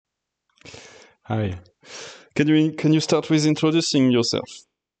Hi. Can you start with introducing yourself?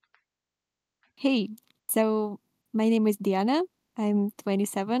 Hey, so my name is Diana. I'm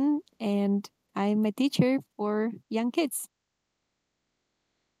 27 and I'm a teacher for young kids.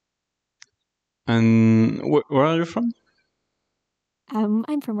 And where are you from?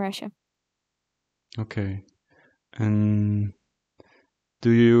 I'm from Russia. Okay. And do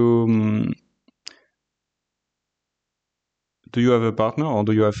you mm, do you have a partner or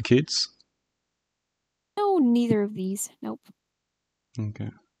do you have kids? No, neither of these. Nope. Okay.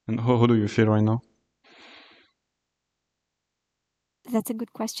 And how do you feel right now? That's a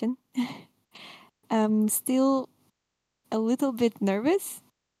good question. I'm still a little bit nervous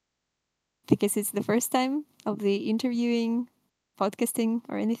because it's the first time of the interviewing, podcasting,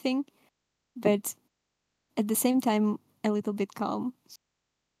 or anything, but at the same time, a little bit calm.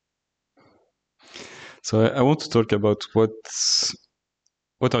 So I want to talk about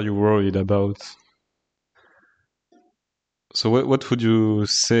what are you worried about? So what would you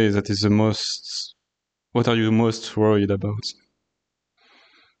say that is the most what are you most worried about?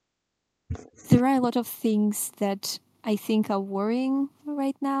 There are a lot of things that I think are worrying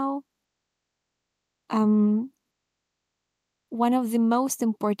right now. Um, One of the most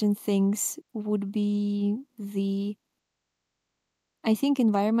important things would be I think,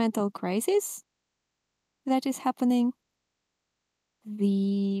 environmental crisis that is happening,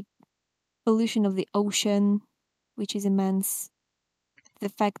 the pollution of the ocean, which is immense, the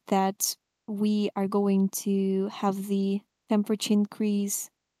fact that we are going to have the temperature increase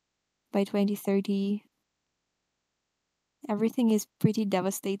by 2030. Everything is pretty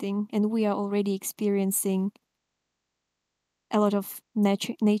devastating, and we are already experiencing a lot of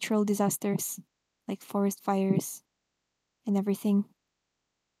natural disasters like forest fires and everything.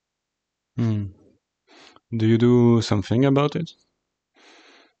 Hmm. Do you do something about it?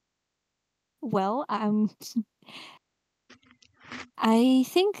 Well, I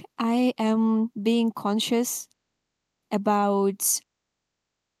think I am being conscious about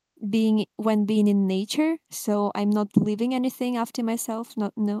being in nature, so I'm not leaving anything after myself,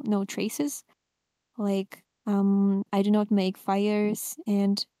 not no traces. Like I do not make fires,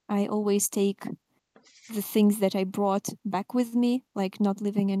 and I always take the things that I brought back with me, like not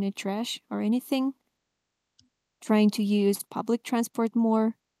leaving any trash or anything. Trying to use public transport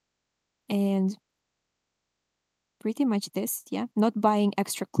more, and pretty much this, yeah. Not buying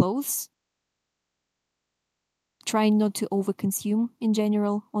extra clothes, trying not to overconsume in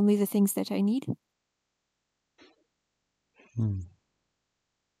general, only the things that I need. Hmm.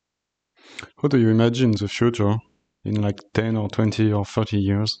 How do you imagine the future in like 10 or 20 or 30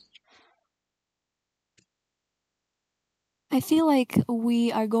 years? I feel like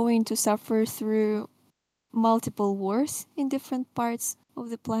we are going to suffer through multiple wars in different parts of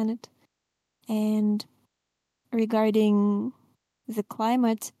the planet. And regarding the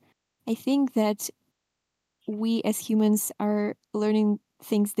climate, I think that we as humans are learning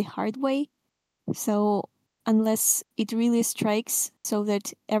things the hard way. So, unless it really strikes so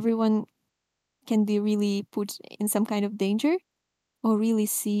that everyone can be really put in some kind of danger or really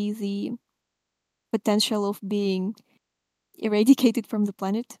see the potential of being eradicated from the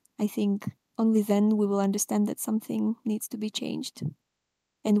planet, I think only then we will understand that something needs to be changed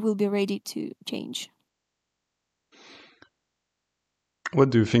and we'll be ready to change. What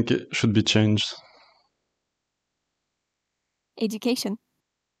do you think it should be changed? Education.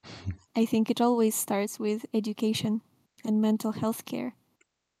 I think it always starts with education and mental health care.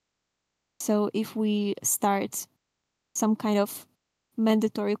 So if we start some kind of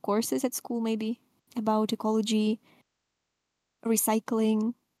mandatory courses at school, maybe about ecology,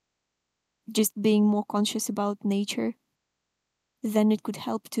 recycling, just being more conscious about nature, then it could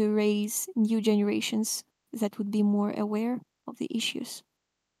help to raise new generations that would be more aware of the issues.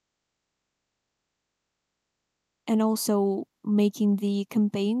 And also making the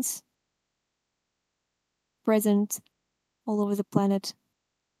campaigns present all over the planet.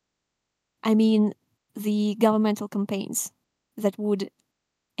 I mean, the governmental campaigns that would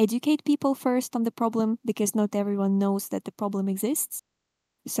educate people first on the problem because not everyone knows that the problem exists.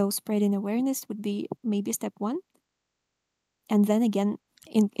 So, spreading awareness would be maybe step one. And then again,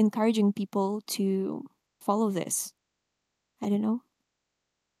 encouraging people to follow this. I don't know.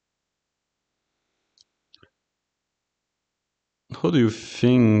 How do you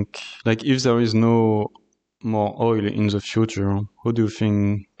think, like, if there is no more oil in the future, how do you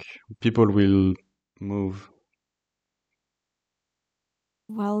think people will move?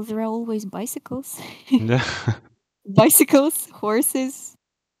 Well, there are always bicycles, Yeah. bicycles, horses,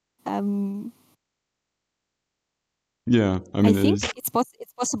 um, Yeah, I I mean, think it's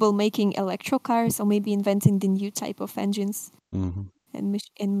possible making electro cars or maybe inventing the new type of engines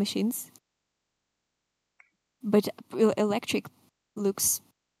and machines. But electric looks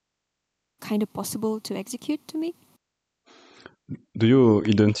kind of possible to execute to me. do you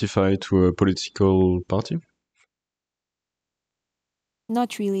identify to a political party?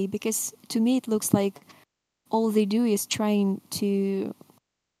 Not really, because to me it looks like all they do is trying to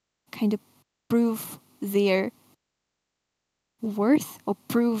kind of prove their worth or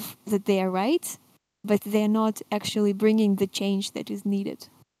prove that they are right, but they're not actually bringing the change that is needed.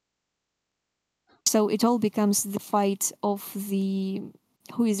 So it all becomes the fight of the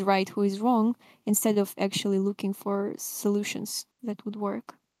who is right, who is wrong, instead of actually looking for solutions that would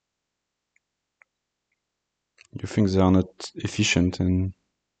work. You think they are not efficient and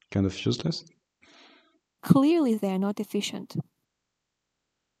kind of useless? Clearly, they are not efficient.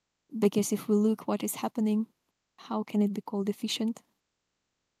 Because if we look what is happening, how can it be called efficient?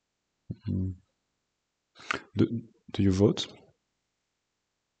 Mm. Do you vote?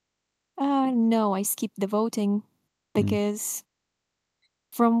 No, I skipped the voting because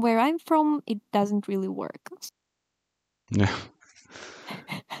from where I'm from, it doesn't really work. Yeah.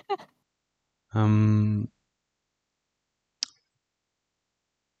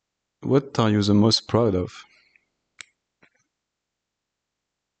 What are you the most proud of?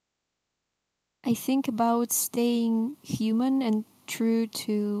 I think about staying human and true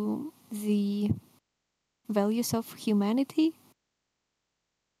to the values of humanity,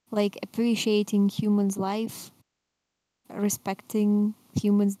 like appreciating humans' life, respecting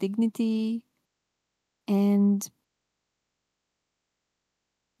humans' dignity, and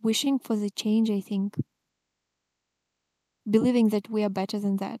wishing for the change, I think. Believing that we are better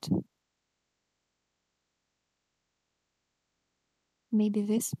than that. Maybe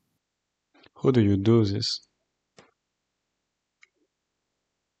this. How do you do this?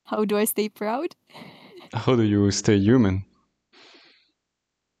 How do I stay proud? How do you stay human?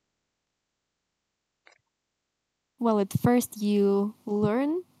 Well, at first you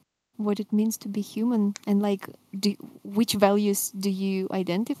learn what it means to be human and like which values do you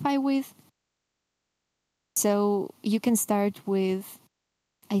identify with. So you can start with,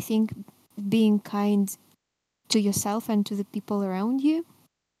 I think, being kind to yourself and to the people around you,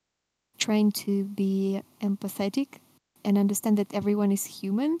 trying to be empathetic and understand that everyone is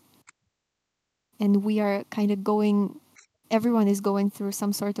human and we are kind of everyone is going through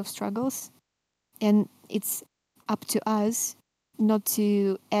some sort of struggles, and it's up to us not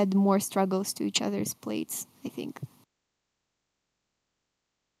to add more struggles to each other's plates, I think.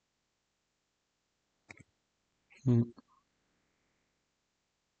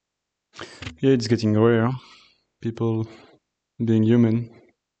 Yeah, it's getting rare. People being human.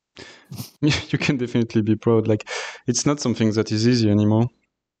 You can definitely be proud. Like, it's not something that is easy anymore.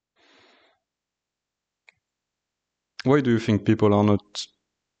 Why do you think people are not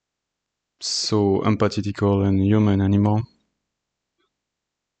so empathetical and human anymore?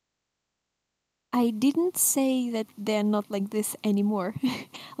 I didn't say that they're not like this anymore.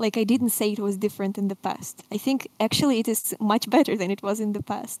 Like, I didn't say it was different in the past. I think actually it is much better than it was in the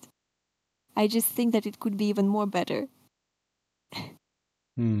past. I just think that it could be even more better.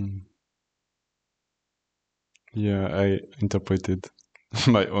 Yeah, I interpreted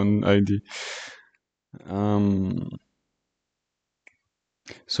my own idea.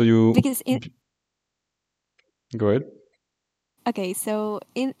 So you Because go ahead. okay, so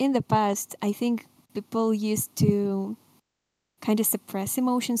in the past, I think people used to kind of suppress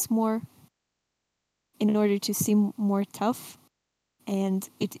emotions more in order to seem more tough, and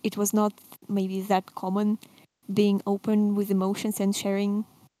it was not maybe that common being open with emotions and sharing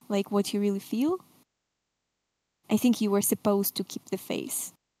like what you really feel. I think you were supposed to keep the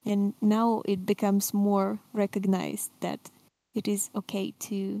face, and now it becomes more recognized that it is okay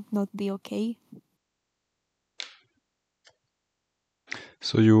to not be okay.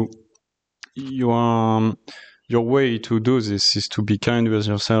 So you your way to do this is to be kind with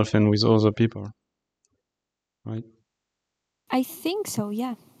yourself and with other people, right? I think so,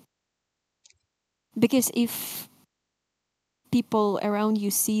 yeah. Because if people around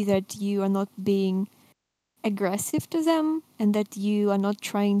you see that you are not being aggressive to them and that you are not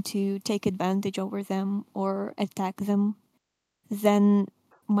trying to take advantage over them or attack them, then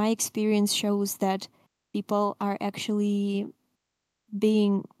my experience shows that people are actually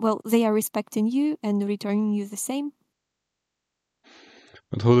they are respecting you and returning you the same.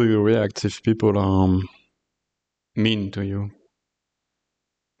 But how do you react if people are mean to you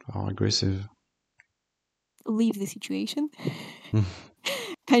or aggressive? Leave the situation,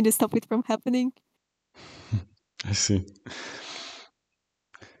 kind of stop it from happening. I see.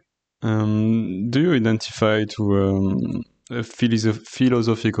 Do you identify to a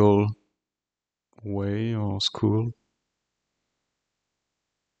philosophical way or school?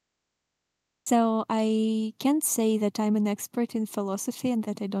 So I can't say that I'm an expert in philosophy and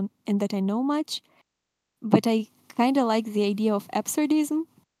that I know much, but I kind of like the idea of absurdism,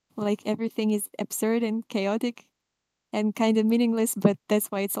 like everything is absurd and chaotic and kind of meaningless, but that's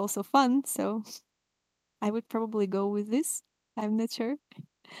why it's also fun. So I would probably go with this. I'm not sure.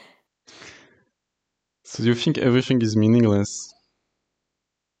 So you think everything is meaningless,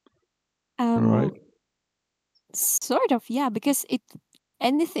 right? Um, Sort of, yeah, because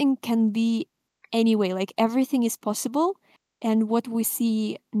anything can be anyway, like everything is possible, and what we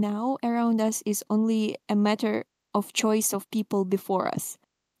see now around us is only a matter of choice of people before us.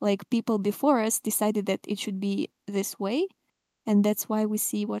 Like people before us decided that it should be this way, and that's why we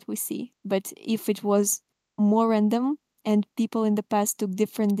see what we see. But if it was more random and people in the past took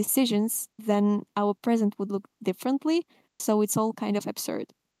different decisions, then our present would look differently. So it's all kind of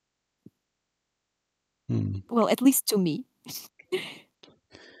absurd. Hmm. Well, at least to me.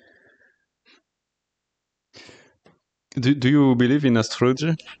 Do you believe in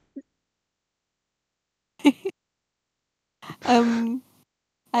astrology? um,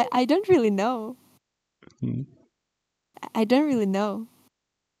 I don't really know. Hmm. I don't really know.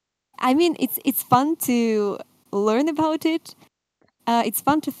 I mean, it's fun to learn about it. It's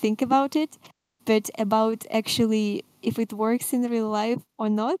fun to think about it, but about actually if it works in real life or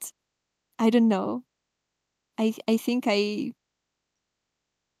not, I don't know. I think I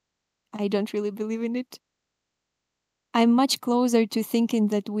don't really believe in it. I'm much closer to thinking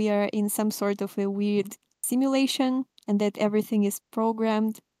that we are in some sort of a weird simulation and that everything is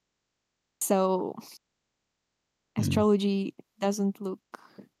programmed. So Hmm. astrology doesn't look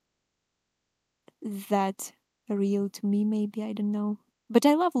that real to me, maybe. I don't know. But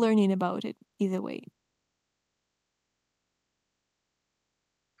I love learning about it either way.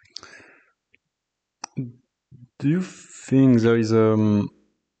 Do you think there is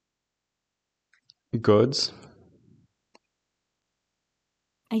gods?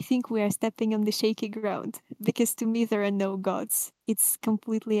 I think we are stepping on the shaky ground because to me there are no gods. It's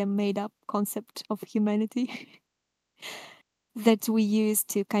completely a made up concept of humanity that we use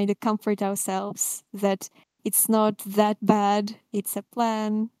to kind of comfort ourselves that it's not that bad, it's a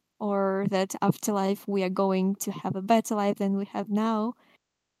plan, or that afterlife we are going to have a better life than we have now.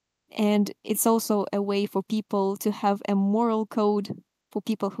 And it's also a way for people to have a moral code for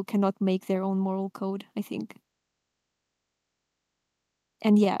people who cannot make their own moral code, I think.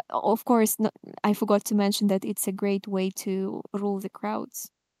 And yeah, of course, I forgot to mention that it's a great way to rule the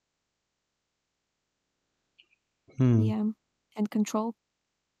crowds. Hmm. Yeah, and control.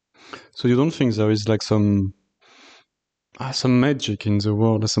 So you don't think there is like some magic in the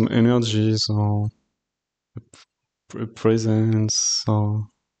world, some energies or a presence or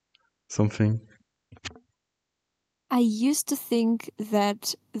something? I used to think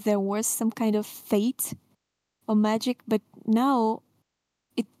that there was some kind of fate or magic, but now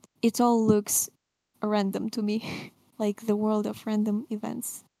it it all looks random to me, like the world of random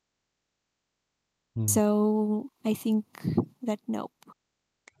events. Hmm. So I think that no.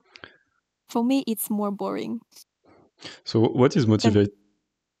 For me, it's more boring So than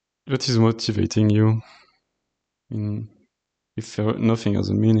what is motivating you in if nothing has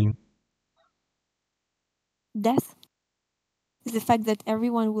a meaning? death. The fact that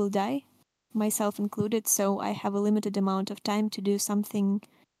everyone will die, myself included, so I have a limited amount of time to do something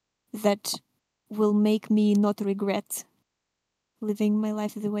that will make me not regret living my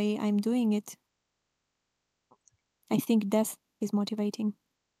life the way I'm doing it. I think death is motivating.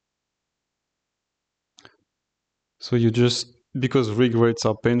 So you just because regrets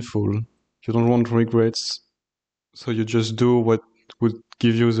are painful, you don't want regrets, so you just do what would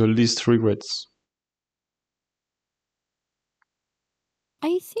give you the least regrets.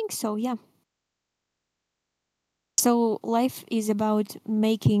 I think so, yeah. So life is about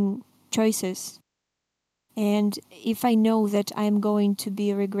making choices. And if I know that I'm going to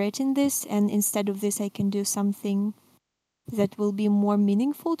be regretting this, and instead of this, I can do something that will be more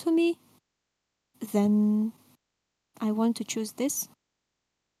meaningful to me, then I want to choose this.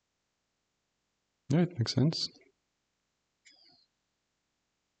 Yeah, it makes sense.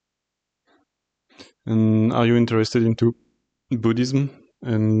 And are you interested into Buddhism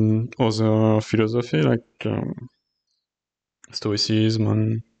and other philosophy like Stoicism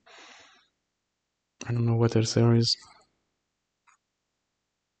and I don't know what else there is.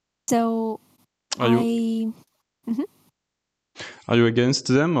 So Are you I. Mhm. are you against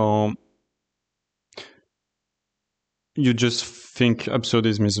them or you just think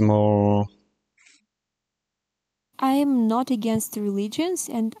absurdism is more. I'm not against religions,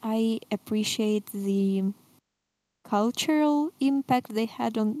 and I appreciate the cultural impact they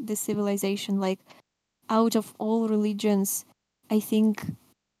had on the civilization. Like, out of all religions, I think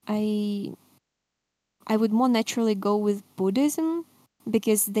I I would more naturally go with Buddhism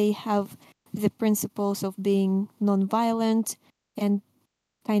because they have the principles of being non-violent and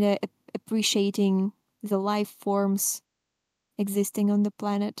kind of appreciating the life forms existing on the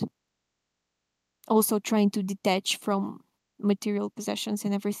planet. Also trying to detach from material possessions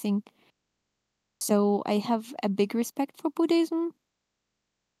and everything. So I have a big respect for Buddhism,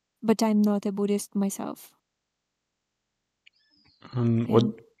 but I'm not a Buddhist myself. And And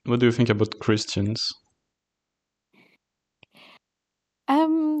what do you think about Christians?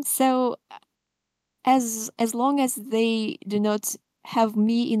 so as long as they do not have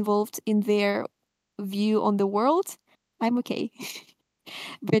me involved in their view on the world, I'm okay.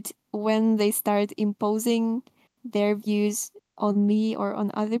 But when they start imposing their views on me or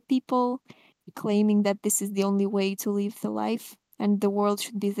on other people, claiming that this is the only way to live the life and the world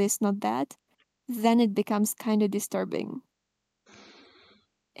should be this, not that, then it becomes kind of disturbing.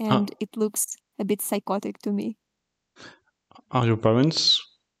 Are, And it looks a bit psychotic to me. are your parents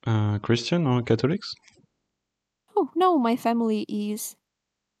Christian or Catholics? Oh, no, my family is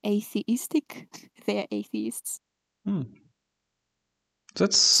atheistic. They're atheists. Hmm. So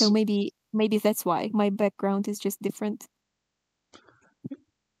That's maybe that's why my background is just different.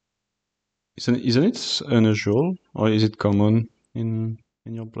 isn't it unusual or is it common in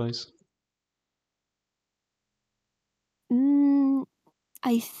your place? Mm,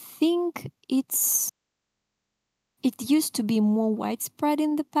 I think it used to be more widespread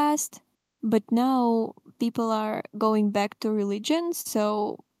in the past, but now people are going back to religion,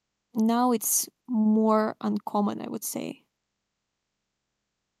 so now it's more uncommon, I would say,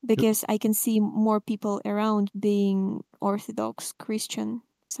 You, because I can see more people around being Orthodox Christian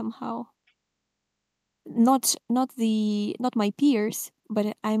somehow. Not my peers,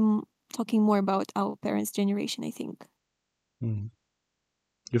 but I'm talking more about our parents' generation, I think. hmm.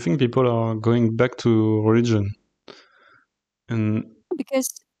 You think people are going back to religion and Because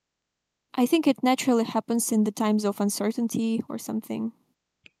I think it naturally happens in the times of uncertainty or something.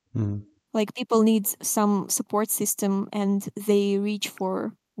 hmm. Like people need some support system and they reach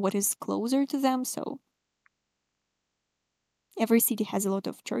for what is closer to them. So every city has a lot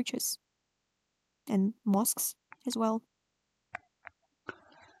of churches and mosques as well.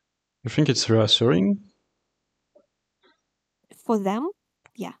 You think it's reassuring? For them,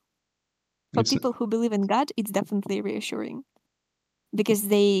 yeah. For It's people who believe in God, it's definitely reassuring because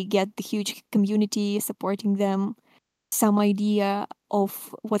they get the huge community supporting them, some idea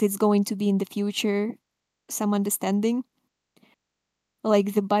of what it's going to be in the future, some understanding.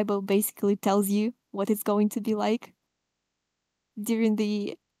 Like the Bible basically tells you what it's going to be like during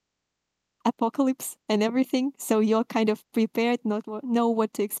the apocalypse and everything. So you're kind of prepared, not know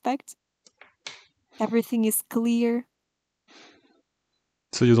what to expect. Everything is clear.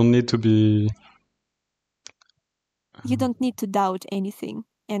 so you don't need to be. You don't need to doubt anything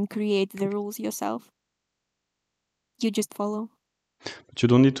and create the rules yourself. You just follow. But you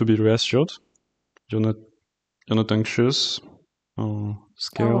don't need to be reassured. You're not. You're not anxious or Oh,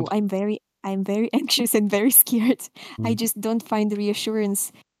 scared. I'm very anxious and very scared. I Mm. just don't find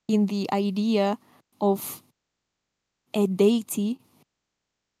reassurance in the idea of a deity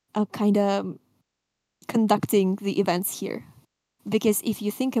kind of conducting the events here. Because if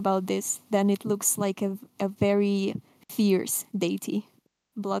you think about this, then it looks like a very fierce deity,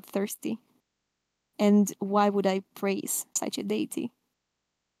 bloodthirsty. And why would I praise such a deity?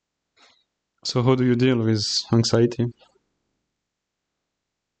 So how do you deal with anxiety?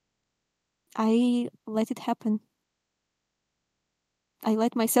 I let it happen. I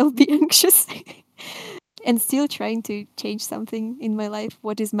let myself be anxious and still trying to change something in my life,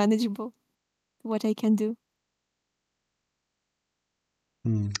 what is manageable, what I can do.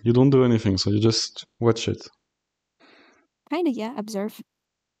 You don't do anything, so you just watch it. Kind of, yeah, observe,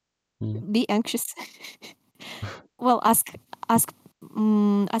 Mm. be anxious. Well, ask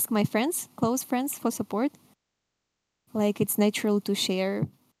my friends, close friends for support. Like it's natural to share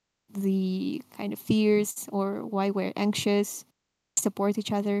the kind of fears or why we're anxious, support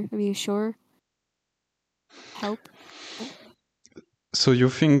each other, reassure, help. So you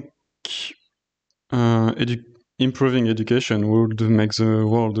think improving education would make the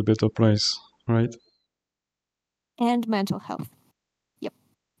world a better place, right? And mental health. Yep.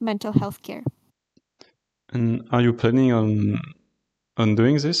 Mental health care. And are you planning on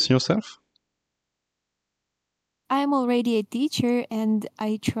doing this yourself? I'm already a teacher and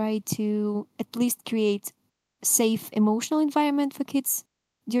I try to at least create safe emotional environment for kids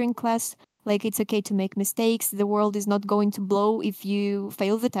during class. Like it's okay to make mistakes. The world is not going to blow if you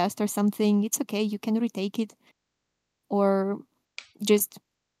fail the test or something. It's okay, you can retake it. Or just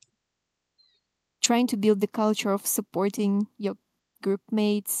trying to build the culture of supporting your group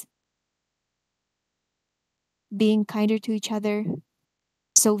mates, being kinder to each other.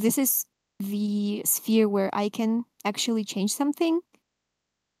 So this is the sphere where I can actually change something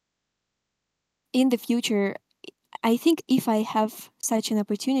in the future. I think if I have such an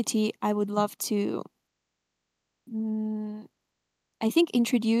opportunity, I would love to, mm, I think,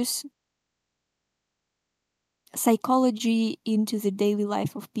 introduce psychology into the daily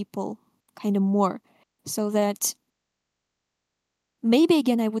life of people kind of more, so that maybe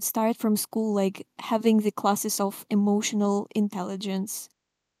again I would start from school, like having the classes of emotional intelligence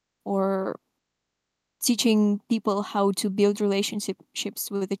or teaching people how to build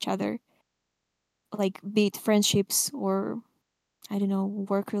relationships with each other, like be it friendships or I don't know,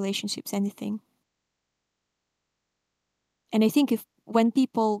 work relationships, anything. And I think if when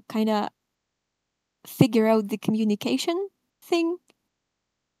people kind of figure out the communication thing,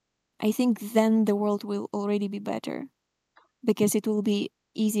 I think then the world will already be better because it will be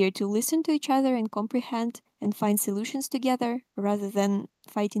easier to listen to each other and comprehend and find solutions together rather than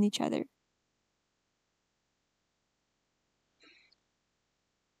fighting each other.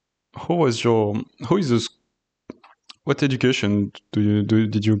 How is this? What education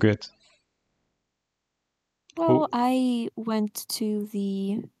did you get? Well, How, I went to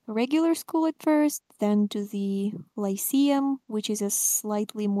the regular school at first, then to the Lyceum, which is a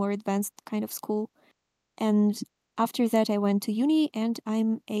slightly more advanced kind of school. And after that, I went to uni and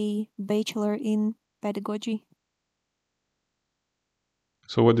I'm a bachelor in pedagogy.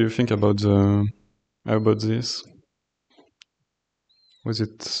 so what do you think about this? Was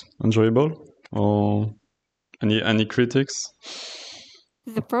it enjoyable or any critics?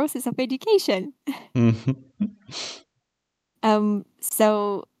 The process of education. Mhm.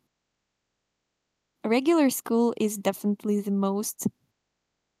 So regular school is definitely the most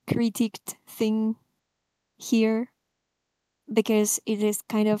critiqued thing here because it is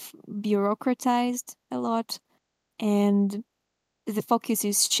kind of bureaucratized a lot and the focus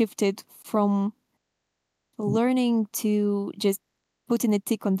is shifted from learning to just putting a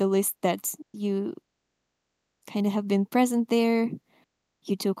tick on the list that you kind of have been present there,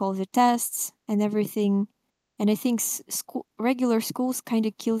 you took all the tests and everything. And I think regular schools kind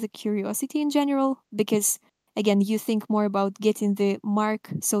of kill the curiosity in general because, again, you think more about getting the mark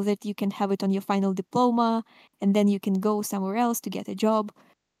so that you can have it on your final diploma and then you can go somewhere else to get a job.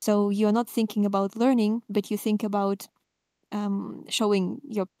 So you're not thinking about learning, but you think about showing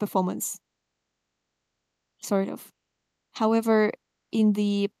your performance, sort of. However, in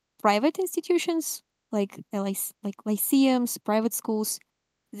the private institutions like lyceums, private schools,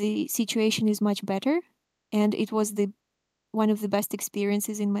 the situation is much better, and it was the one of the best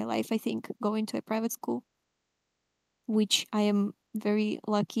experiences in my life. I think going to a private school, which I am very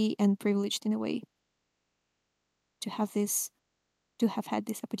lucky and privileged in a way to have this to have had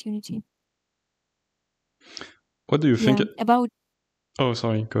this opportunity. What do you think? Yeah, about Oh,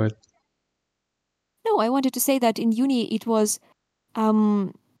 sorry. Go ahead. no, I wanted to say that in uni it was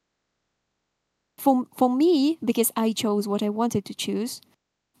um for me because I chose what I wanted to choose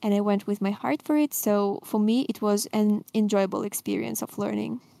and I went with my heart for it. So for me, it was an enjoyable experience of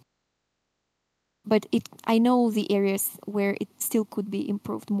learning. But I know the areas where it still could be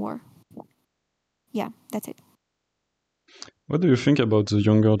improved more. Yeah, that's it. What do you think about the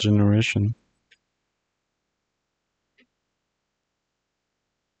younger generation?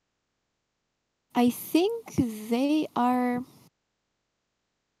 I think they are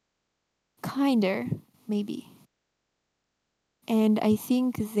kinder, maybe. And I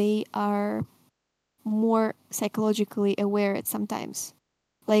think they are more psychologically aware at sometimes.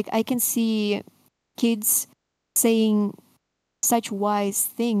 Like I can see kids saying such wise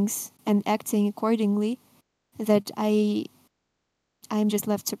things and acting accordingly that I'm just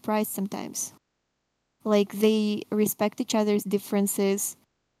left surprised sometimes. Like they respect each other's differences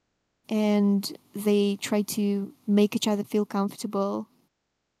and they try to make each other feel comfortable.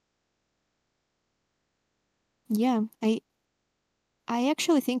 Yeah, I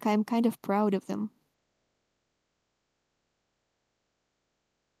actually think I'm kind of proud of them.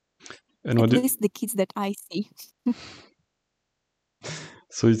 And At least the kids that I see.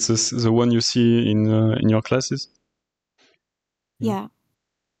 so it's the one you see in your classes? Yeah.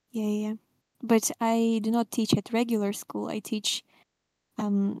 Yeah, yeah. But I do not teach at regular school. I teach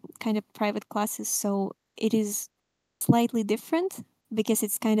kind of private classes, so it is slightly different because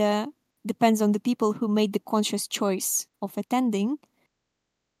it's kind of depends on the people who made the conscious choice of attending.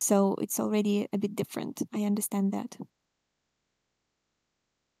 So it's already a bit different. I understand that.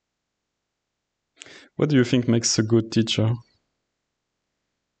 What do you think makes a good teacher?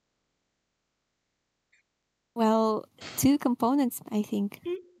 Well, two components, I think.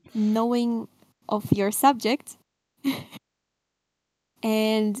 Knowing of your subject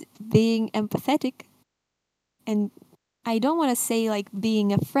and being empathetic. And I don't want to say like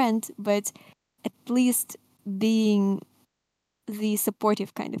being a friend, but at least being the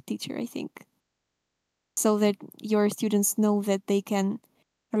supportive kind of teacher, I think. So that your students know that they can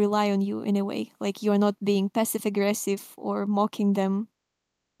rely on you in a way. Like you're not being passive aggressive or mocking them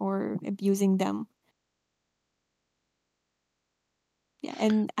or abusing them. Yeah,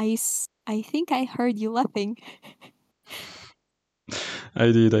 and I think I heard you laughing.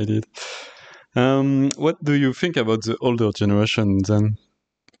 I did. What do you think about the older generation then?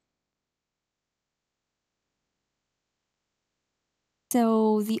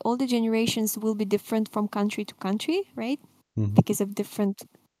 So the older generations will be different from country to country, right? Mhm. Because of different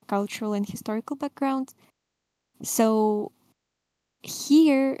cultural and historical background. So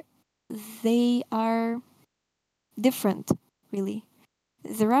here they are different, really.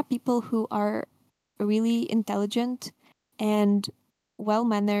 There are people who are really intelligent and well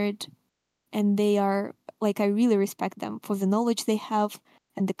mannered, and they are like, I really respect them for the knowledge they have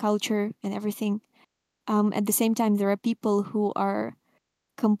and the culture and everything. At the same time, there are people who are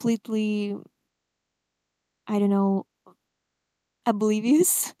completely, I don't know,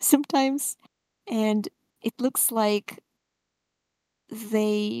 oblivious sometimes, and it looks like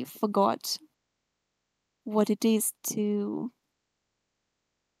they forgot what it is to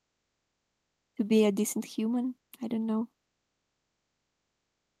be a decent human. I don't know.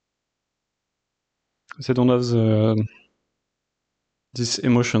 They don't have this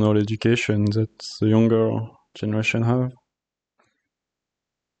emotional education that the younger generation have.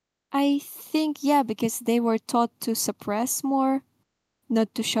 I think, yeah, because they were taught to suppress more,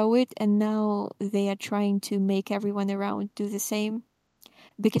 not to show it, and now they are trying to make everyone around do the same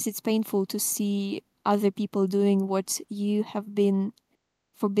because it's painful to see other people doing what you have been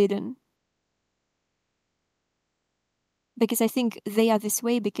forbidden. Because I think they are this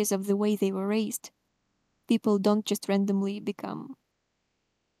way because of the way they were raised. People don't just randomly become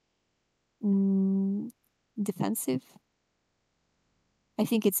mm, defensive. I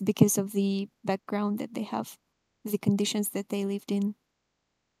think it's because of the background that they have, the conditions that they lived in.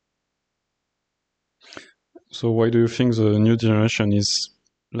 So why do you think the new generation is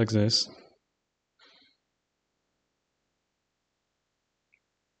like this?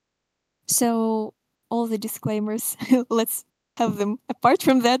 So, all the disclaimers, let's have them apart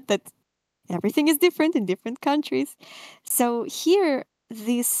from that, that everything is different in different countries. So, here,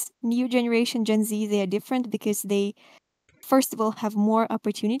 this new generation, Gen Z, they are different because they, first of all, have more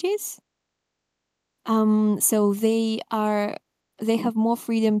opportunities. So they have more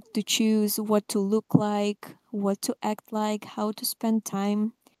freedom to choose what to look like, what to act like, how to spend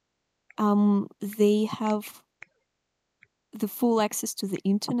time. They have the full access to the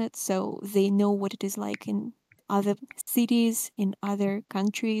internet, so they know what it is like in other cities, in other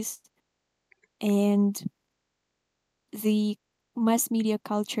countries, and the mass media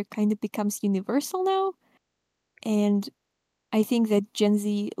culture kind of becomes universal now. And I think that Gen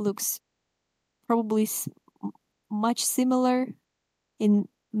Z looks probably much similar in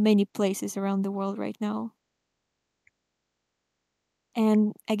many places around the world right now.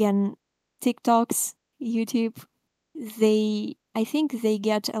 And again, TikToks, YouTube, I think they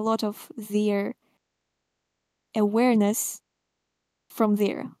get a lot of their awareness from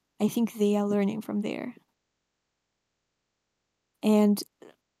there. I think they are learning from there. And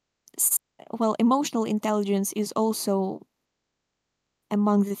well, emotional intelligence is also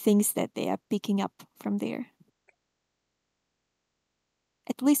among the things that they are picking up from there,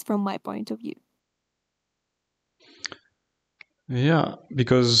 at least from my point of view. Yeah,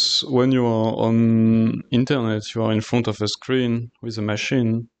 because when you are on internet, you are in front of a screen with a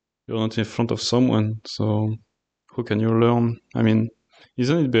machine. You're not in front of someone. So how can you learn? I mean,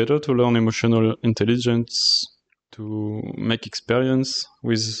 isn't it better to learn emotional intelligence to make experience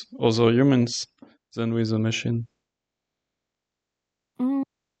with other humans than with a machine? Mm,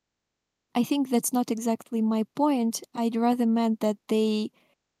 I think that's not exactly my point. I'd rather meant that they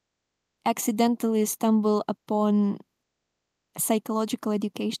accidentally stumble upon psychological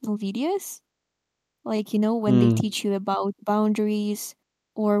educational videos. Like, when they Mm. teach you about boundaries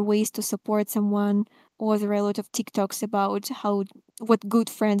or ways to support someone, or there are a lot of TikToks about what good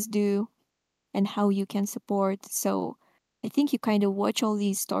friends do. and how you can support. So I think you kind of watch all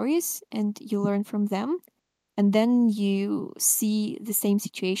these stories and you learn from them. And then you see the same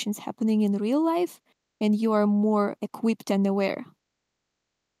situations happening in real life and you are more equipped and aware.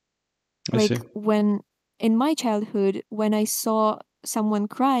 I see. Like when in my childhood, when I saw someone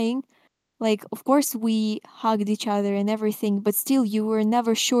crying, like of course we hugged each other and everything, but still you were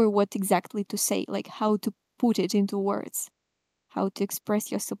never sure what exactly to say, like how to put it into words, how to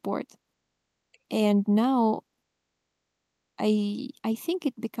express your support. And now I think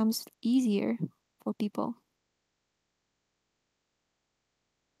it becomes easier for people.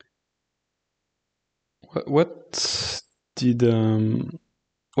 What did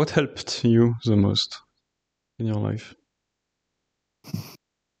what helped you the most in your life?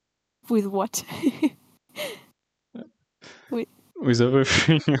 With what? With, With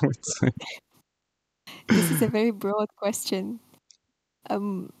everything, I would say. this is a very broad question.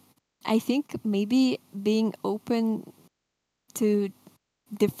 Um, I think maybe being open to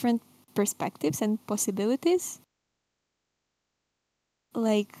different perspectives and possibilities.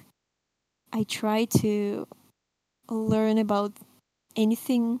 Like, I try to learn about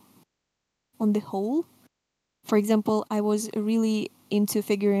anything on the whole. For example, I was really into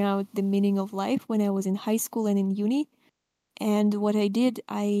figuring out the meaning of life when I was in high school and in uni. And what I did,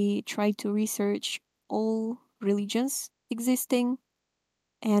 I tried to research all religions existing.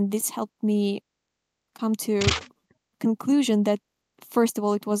 And this helped me come to conclusion that first of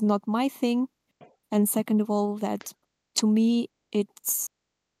all, it was not my thing. And second of all, that to me, it's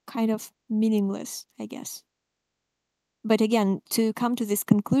kind of meaningless, I guess. But again, to come to these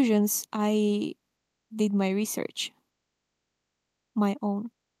conclusions, I did my research, my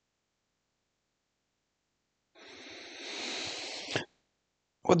own.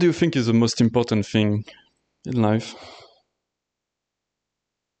 What do you think is the most important thing in life?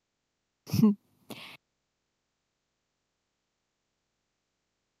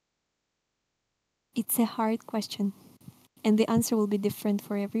 It's a hard question, and the answer will be different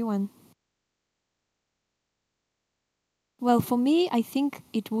for everyone. Well, for me, I think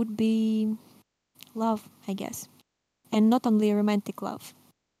it would be love, I guess. And not only romantic love.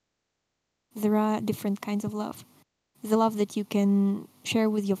 There are different kinds of love. The love that you can share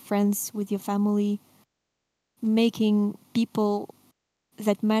with your friends, with your family, making people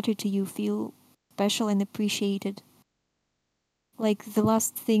that matter to you feel special and appreciated. Like the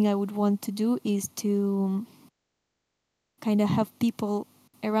last thing I would want to do is to kind of have people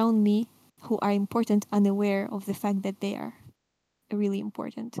around me who are important unaware of the fact that they are really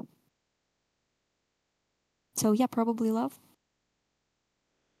important. So yeah, probably love.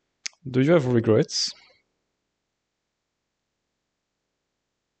 Do you have regrets?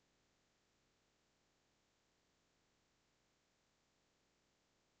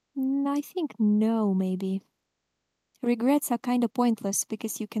 I think no, maybe. Regrets are kind of pointless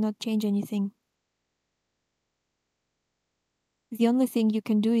because you cannot change anything. The only thing you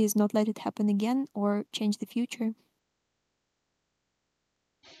can do is not let it happen again or change the future.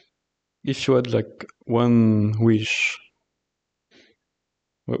 If you had like one wish,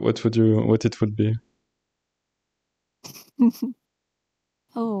 what it would be?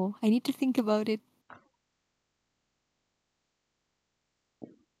 Oh, I need to think about it.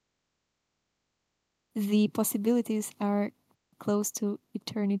 The possibilities are close to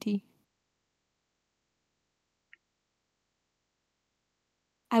eternity.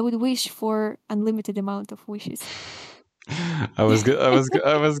 I would wish for unlimited amount of wishes. I was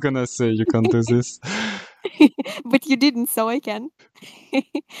gonna say you can't do this. But you didn't, so I can.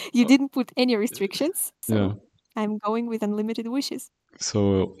 You didn't put any restrictions, so Yeah. I'm going with unlimited wishes.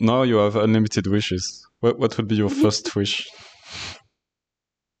 So now you have unlimited wishes. What would be your first wish?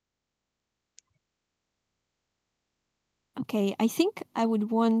 Okay, I think I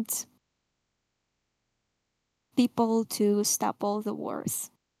would want people to stop all the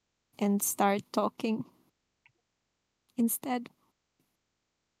wars and start talking instead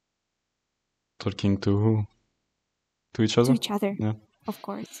Talking to who? To each to other? each other, Yeah. of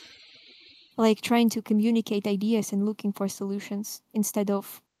course. Like trying to communicate ideas and looking for solutions instead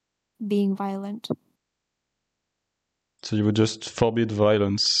of being violent. So you would just forbid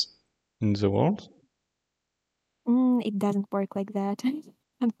violence in the world? It doesn't work like that,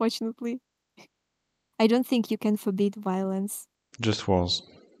 unfortunately. I don't think you can forbid violence. Just wars.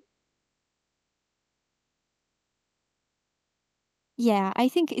 Yeah, I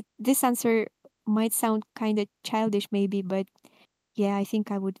think this answer might sound kind of childish, maybe, but yeah, I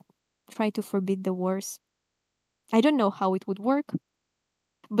think I would try to forbid the wars. I don't know how it would work,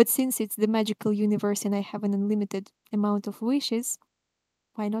 but since it's the magical universe and I have an unlimited amount of wishes,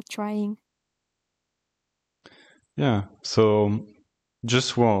 why not trying? Yeah. So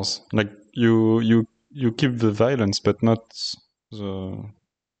just wars. Like you keep the violence, but not the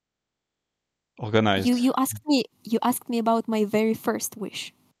organized. You asked me about my very first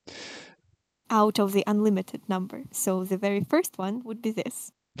wish out of the unlimited number. So the very first one would be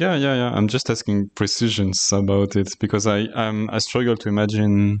this. Yeah. I'm just asking precisions about it because I struggle to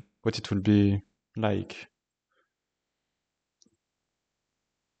imagine what it will be like.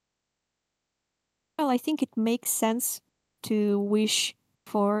 Well, I think it makes sense to wish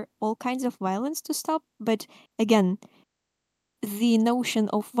for all kinds of violence to stop, but again, the notion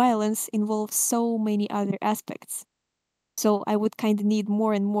of violence involves so many other aspects. So I would kind of need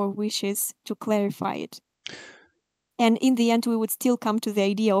more and more wishes to clarify it. And in the end, we would still come to the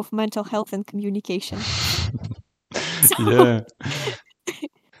idea of mental health and communication. So, Yeah.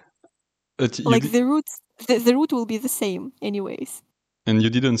 But like the root will be the same, anyways. and you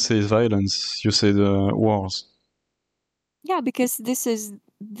didn't say violence. You said wars. Yeah, because this is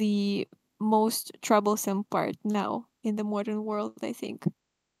the most troublesome part now in the modern world, I think.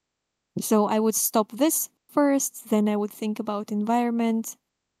 So I would stop this first, then I would think about environment,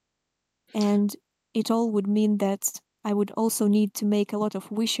 and it all would mean that I would also need to make a lot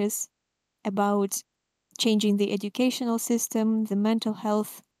of wishes about changing the educational system, the mental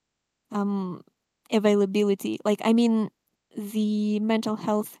health um, availability. Like, I mean, the mental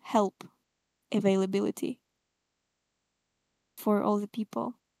health help availability for all the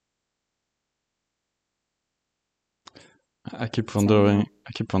people. I keep So, yeah. wondering.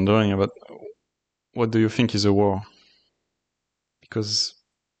 I keep wondering about what do you think is a war? Because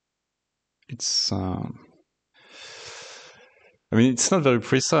it's. I mean, it's not very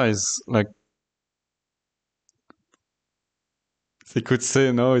precise. Like they could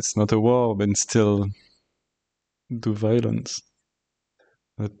say, no, it's not a war, but still do violence.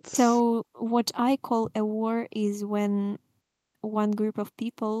 But So, what I call a war is when one group of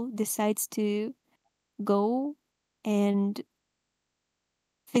people decides to go and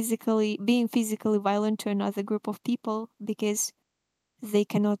being physically violent to another group of people because they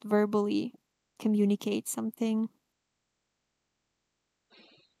cannot verbally communicate something.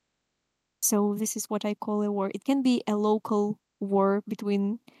 So this is what I call a war. It can be a local war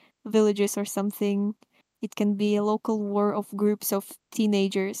between villages or something. It can be a local war of groups of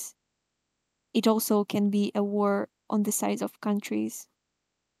teenagers. It also can be a war on the sides of countries.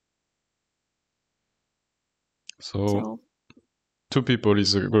 so So two people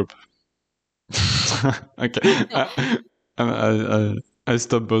is a group. Okay. no, I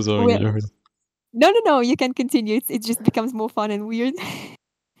stop bothering well, you. no. You can continue. It just becomes more fun and weird.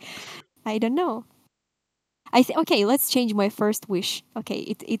 I don't know. Okay. Let's change my first wish. Okay,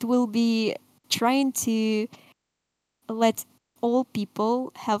 it will be trying to let all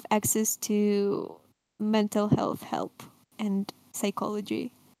people have access to mental health help and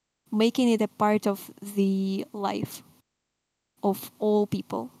psychology, making it a part of the life of all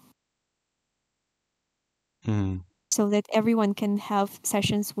people Mm. so that everyone can have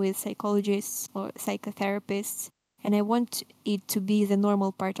sessions with psychologists or psychotherapists. And I want it to be the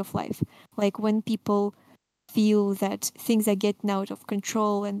normal part of life. Like when people feel that things are getting out of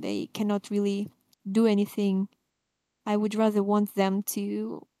control and they cannot really do anything, I would rather want them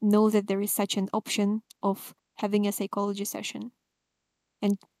to know that there is such an option of having a psychology session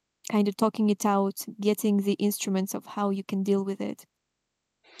and kind of talking it out, getting the instruments of how you can deal with it.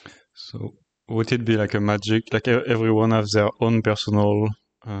 So would it be like a magic? Like everyone has their own personal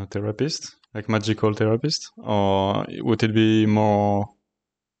therapist, like magical therapist, or would it be more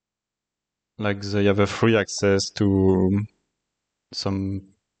like they have a free access to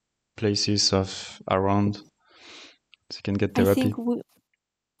some places of around they can get I think therapy?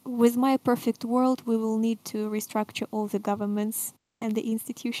 with my perfect world, we will need to restructure all the governments and the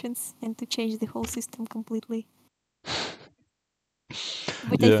institutions and to change the whole system completely.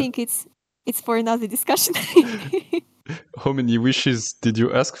 But I Yeah. think it's for another discussion. How many wishes did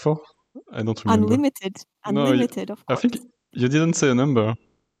you ask for? I don't remember. Unlimited, No, unlimited, of I think course. you didn't say a number.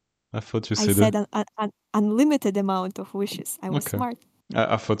 I thought you I said said an unlimited amount of wishes. I was okay. smart.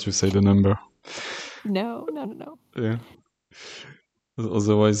 I thought you said a number. No. Yeah.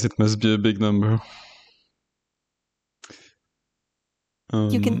 Otherwise, it must be a big number.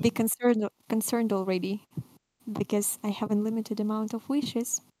 You can Um, be concerned already because I have unlimited amount of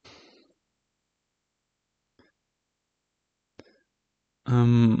wishes.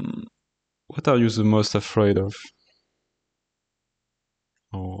 um, what are you the most afraid of,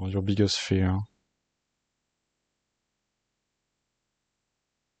 or your biggest fear?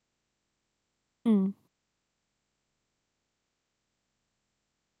 Mm.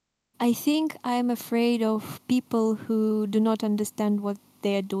 I think I'm afraid of people who do not understand what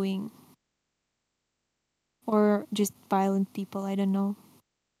they are doing. Or just violent people, I don't know.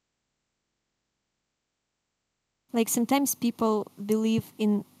 Like sometimes people believe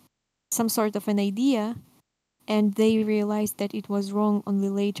in some sort of an idea and they realize that it was wrong only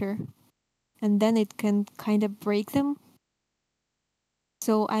later. And then it can kind of break them.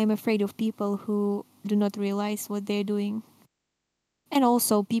 So I'm afraid of people who do not realize what they're doing. And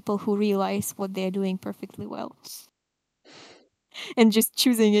also people who realize what they're doing perfectly well. And just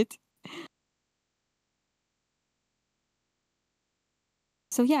choosing it.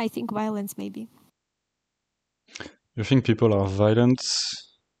 So yeah, I think violence maybe. You think people are violent?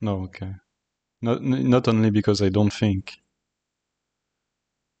 No, okay. Not only because I don't think.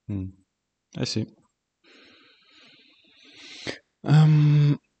 I see.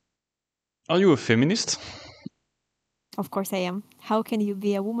 Are you a feminist? Of course I am. How can you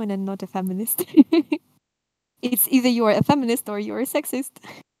be a woman and not a feminist? It's either you're a feminist or you're a sexist.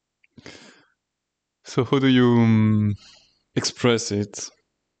 So how do you express it?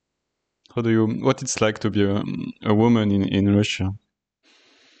 What it's like to be a woman in Russia?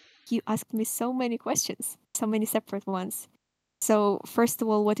 You asked me so many questions, so many separate ones. So first of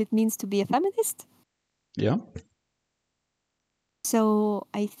all, what it means to be a feminist? Yeah. So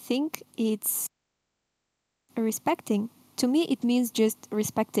I think it's respecting. To me, it means just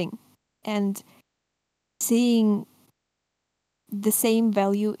respecting and seeing the same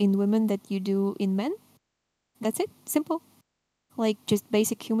value in women that you do in men. That's it. Simple. Like just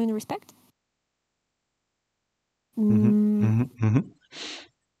basic human respect.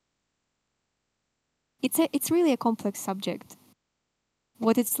 It's really a complex subject.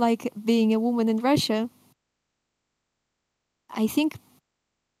 What it's like being a woman in Russia, I think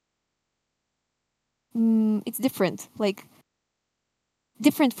it's different. Like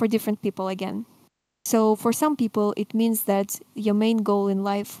different for different people again. So for some people, it means that your main goal in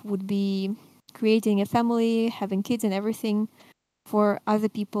life would be creating a family, having kids, and everything. For other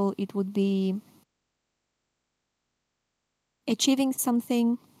people, it would be achieving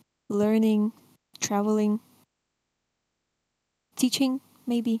something, learning, traveling, teaching,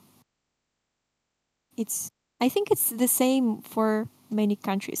 maybe. I think it's the same for many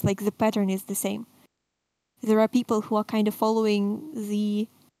countries. Like the pattern is the same. There are people who are kind of following the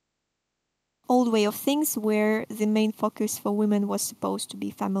old way of things where the main focus for women was supposed to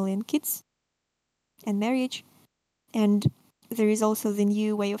be family and kids and marriage. And there is also the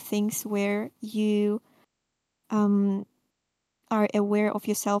new way of things where you are aware of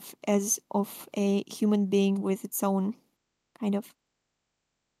yourself as of a human being with its own kind of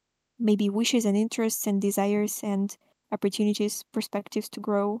maybe wishes and interests and desires and opportunities, perspectives to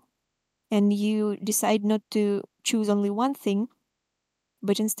grow. And you decide not to choose only one thing,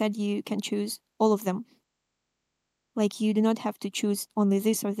 but instead you can choose all of them. Like you do not have to choose only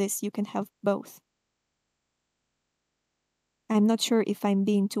this or this, you can have both. I'm not sure if I'm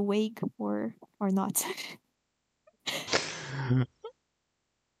being too vague or not.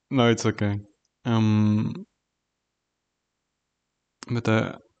 No, it's okay. But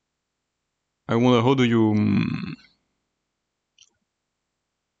I wonder, how do you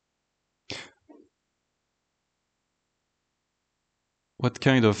what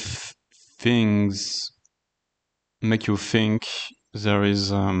kind of things make you think there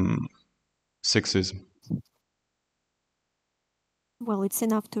is sexism? Well, it's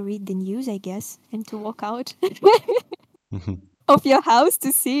enough to read the news, I guess, and to walk out Mhm. of your house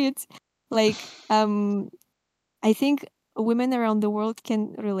to see it. Like, I think women around the world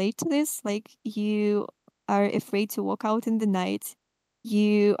can relate to this. Like, you are afraid to walk out in the night.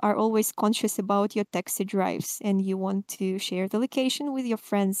 You are always conscious about your taxi drives and you want to share the location with your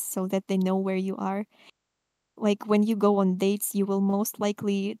friends so that they know where you are. Like, when you go on dates, you will most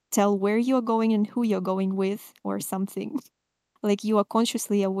likely tell where you're going and who you're going with or something. Like, you are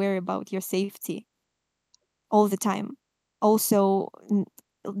consciously aware about your safety all the time. Also,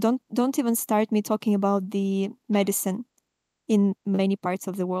 don't even start me talking about the medicine in many parts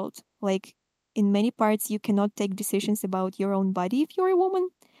of the world. Like in many parts, you cannot take decisions about your own body if you're a woman.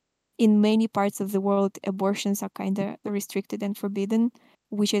 In many parts of the world, abortions are kind of restricted and forbidden,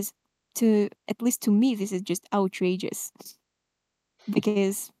 which is at least to me, this is just outrageous.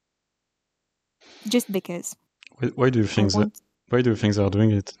 Because, just because Why do you I think that? want Why do you think they are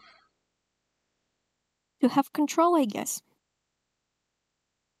doing it? to have control, I guess.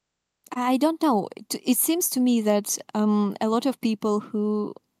 I don't know. It seems to me that a lot of people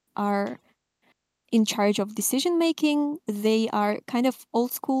who are in charge of decision making, they are kind of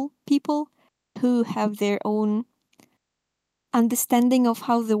old school people who have their own understanding of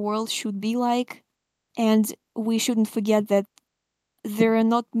how the world should be like. And we shouldn't forget that there are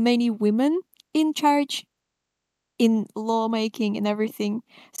not many women in charge in lawmaking and everything.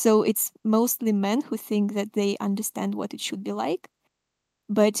 So it's mostly men who think that they understand what it should be like.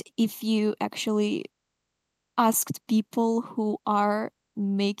 But if you actually asked people who are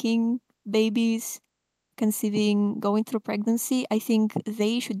making babies, conceiving, going through pregnancy, I think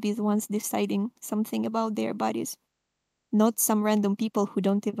they should be the ones deciding something about their bodies, not some random people who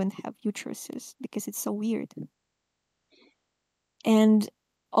don't even have uteruses, because it's so weird. And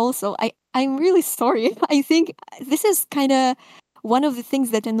also, I'm really sorry. I think this is kind of one of the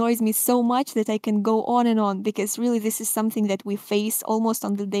things that annoys me so much that I can go on and on, because really this is something that we face almost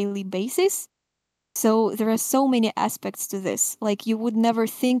on the daily basis. So there are so many aspects to this. Like, you would never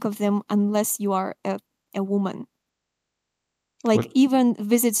think of them unless you are a woman. Like, What? even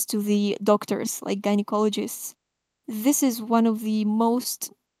visits to the doctors, like gynecologists. This is one of the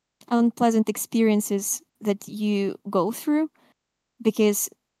most unpleasant experiences that you go through, because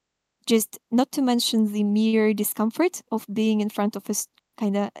just not to mention the mere discomfort of being in front of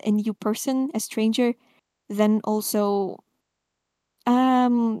kind of a new person, a stranger, then also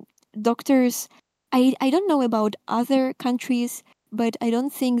um doctors, I don't know about other countries, but I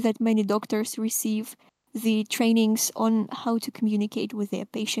don't think that many doctors receive the trainings on how to communicate with their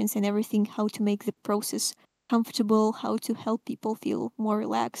patients and everything, how to make the process comfortable, how to help people feel more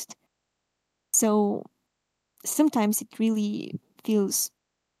relaxed. So sometimes it really feels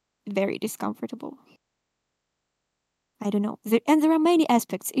very discomfortable. I don't know. And there are many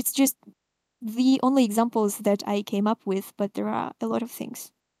aspects. It's just the only examples that I came up with, but there are a lot of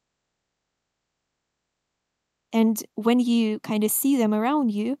things. And when you kind of see them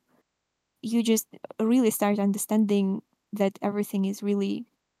around you, you just really start understanding that everything is really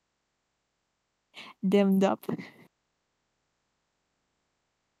damned up.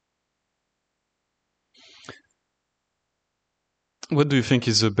 What do you think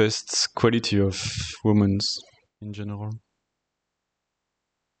is the best quality of women's in general?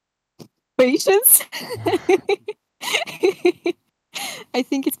 Patience. I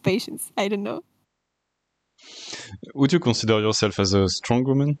think it's patience. I don't know. Would you consider yourself as a strong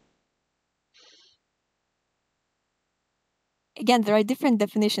woman? Again, there are different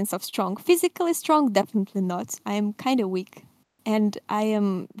definitions of strong. Physically strong, definitely not. I am kind of weak. And I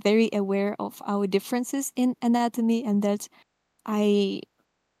am very aware of our differences in anatomy, and that I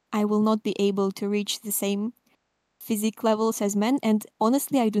I will not be able to reach the same physique levels as men. And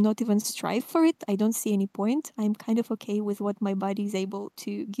honestly, I do not even strive for it. I don't see any point. I'm kind of okay with what my body is able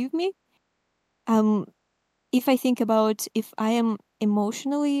to give me. Um, if I think about if I am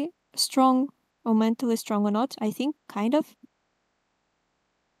emotionally strong or mentally strong or not, I think kind of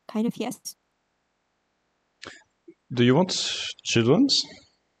yes. Do you want children?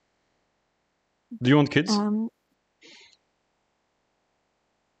 Do you want kids? Um,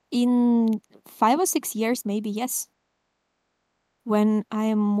 in 5 or 6 years, maybe yes. When I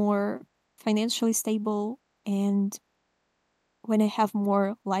am more financially stable and when I have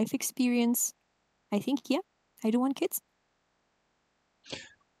more life experience, I think, yeah, I do want kids.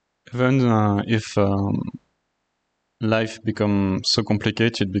 Even if life becomes so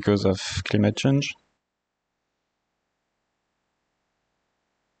complicated because of climate change?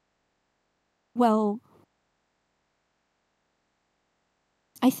 Well,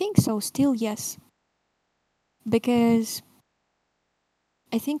 I think so, still, yes. Because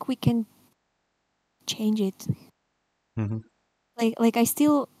I think we can change it. Mm-hmm. Like I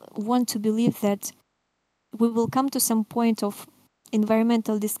still want to believe that we will come to some point of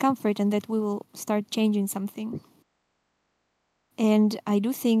environmental discomfort and that we will start changing something. And I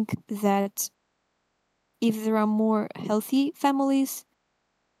do think that if there are more healthy families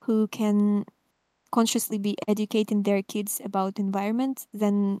who can consciously be educating their kids about environment,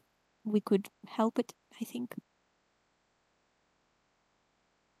 then we could help it, I think.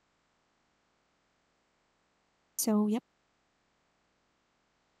 So, yep.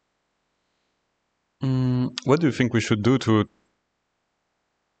 What do you think we should do to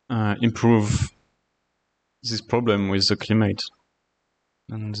improve this problem with the climate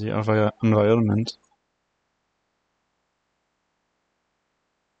and the environment?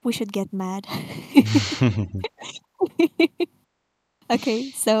 We should get mad.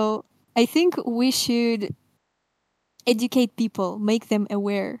 Okay, so I think we should educate people, make them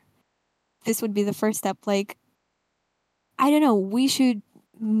aware. This would be the first step. Like, I don't know, we should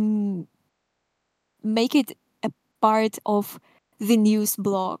make it a part of the news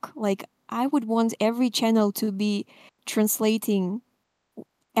block. Like, I would want every channel to be translating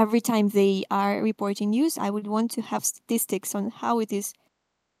every time they are reporting news, I would want to have statistics on how it is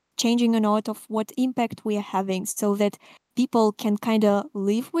changing or not, of what impact we are having, so that people can kind of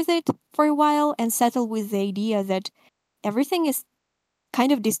live with it for a while and settle with the idea that everything is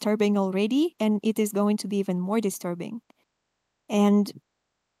kind of disturbing already and it is going to be even more disturbing. And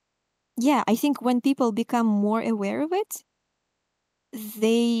yeah, I think when people become more aware of it,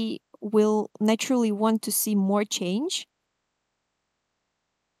 they will naturally want to see more change.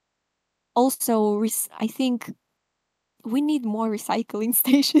 Also, I think we need more recycling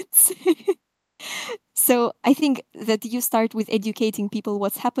stations. So I think that you start with educating people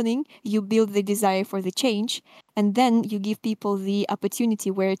what's happening, you build the desire for the change, and then you give people the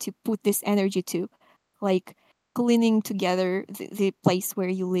opportunity where to put this energy to, like cleaning together the place where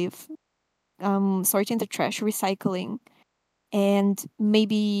you live, sorting the trash, recycling, and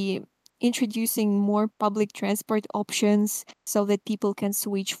maybe introducing more public transport options so that people can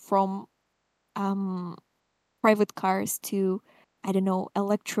switch from um, private cars to, I don't know,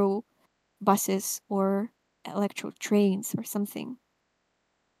 electro buses or electro trains or something.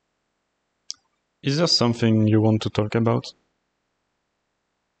 Is there something you want to talk about?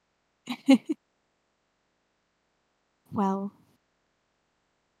 Well,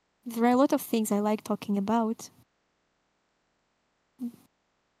 there are a lot of things I like talking about.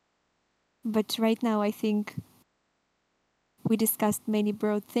 But right now, I think we discussed many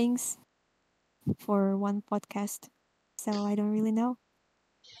broad things for one podcast. So I don't really know.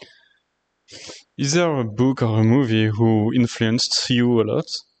 Is there a book or a movie who influenced you a lot?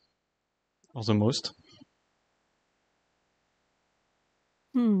 Or the most?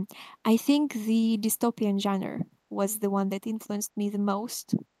 I think the dystopian genre was the one that influenced me the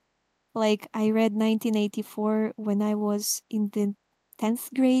most. Like, I read 1984 when I was in the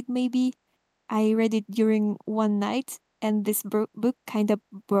 10th grade, maybe. I read it during one night, and this book kind of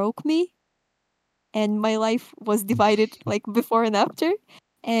broke me, and my life was divided like before and after.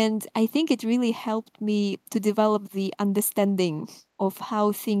 And I think it really helped me to develop the understanding of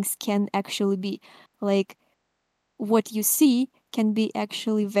how things can actually be. Like, what you see can be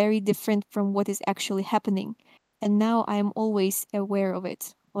actually very different from what is actually happening. And now I'm always aware of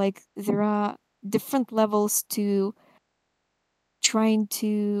it. Like, there are different levels to trying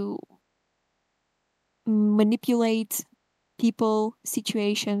to manipulate people,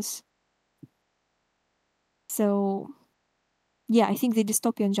 situations. So, yeah, I think the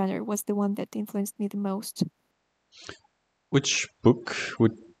dystopian genre was the one that influenced me the most. Which book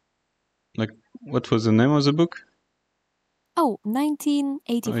would, like, what was the name of the book? Oh,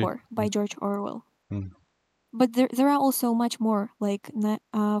 1984 by George Orwell. Mm. But there are also much more, like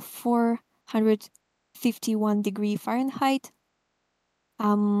 451 degree Fahrenheit,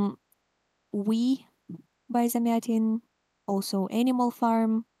 We by Zamyatin, also Animal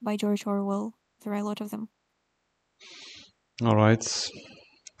Farm by George Orwell. There are a lot of them. All right.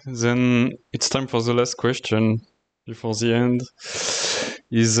 Then it's time for the last question before the end.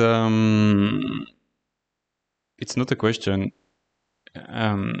 Is it's not a question.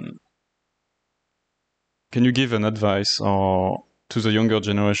 Can you give an advice or to the younger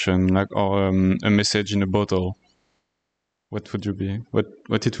generation, like, or a message in a bottle? What would you be?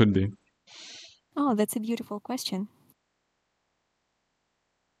 What it would be? Oh, that's a beautiful question.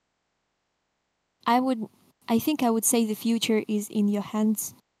 I think I would say the future is in your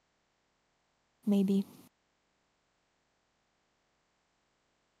hands. Maybe.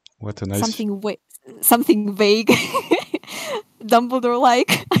 What a nice something vague.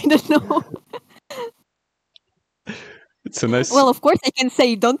 Dumbledore-like. I don't know. It's a nice. Well, of course I can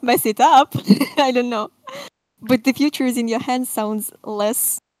say don't mess it up. I don't know. But the future is in your hands sounds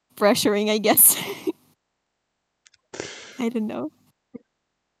less pressuring, I guess. I don't know.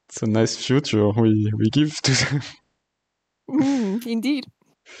 It's a nice future we give to them. Indeed.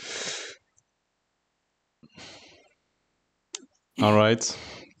 All right.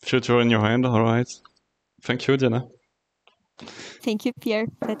 Future in your hand. All right. Thank you, Diana. Thank you, Pierre.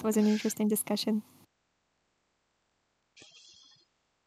 That was an interesting discussion.